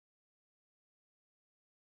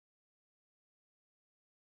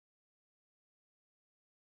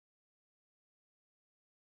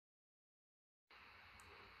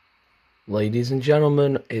Ladies and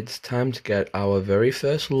gentlemen, it's time to get our very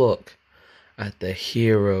first look at the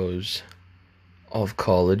heroes of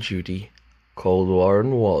Call of Duty, Cold War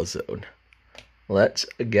and Warzone. Let's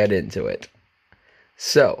get into it.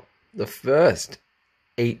 So, the first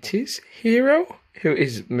 80s hero who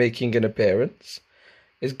is making an appearance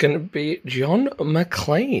is going to be John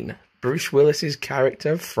McClane, Bruce Willis's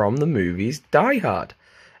character from the movies Die Hard.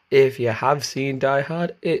 If you have seen Die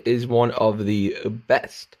Hard, it is one of the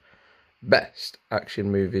best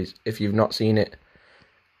action movies. If you've not seen it,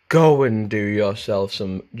 go and do yourself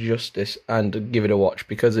some justice and give it a watch,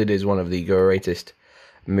 because it is one of the greatest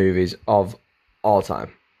movies of all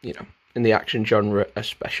time, you know, in the action genre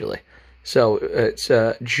especially. So it's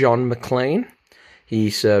John McClane.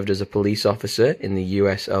 He served as a police officer in the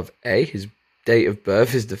US of A. His date of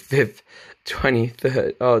birth is the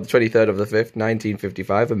 23rd of the 5th,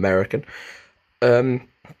 1955, American.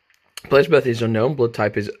 Place of birth is unknown. Blood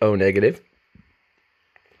type is O negative.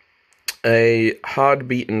 A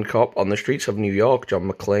hard-beaten cop on the streets of New York, John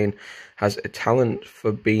McClane has a talent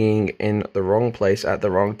for being in the wrong place at the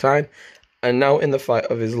wrong time. And now in the fight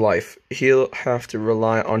of his life, he'll have to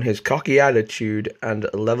rely on his cocky attitude and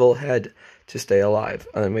level head to stay alive.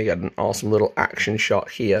 And then we get an awesome little action shot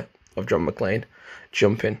here of John McClane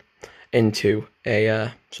jumping into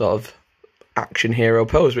a sort of action hero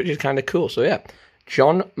pose, which is kind of cool. So yeah,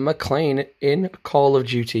 John McClane in Call of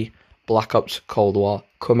Duty Black Ops Cold War,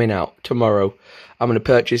 coming out tomorrow. I'm going to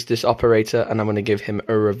purchase this operator and I'm going to give him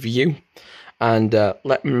a review and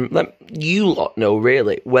let you lot know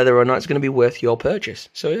really whether or not it's going to be worth your purchase.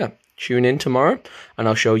 So yeah, tune in tomorrow and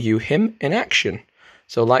I'll show you him in action.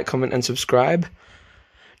 So like, comment and subscribe.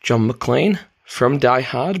 John McClane from Die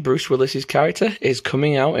Hard, Bruce Willis's character, is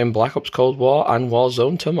coming out in Black Ops Cold War and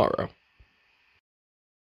Warzone tomorrow.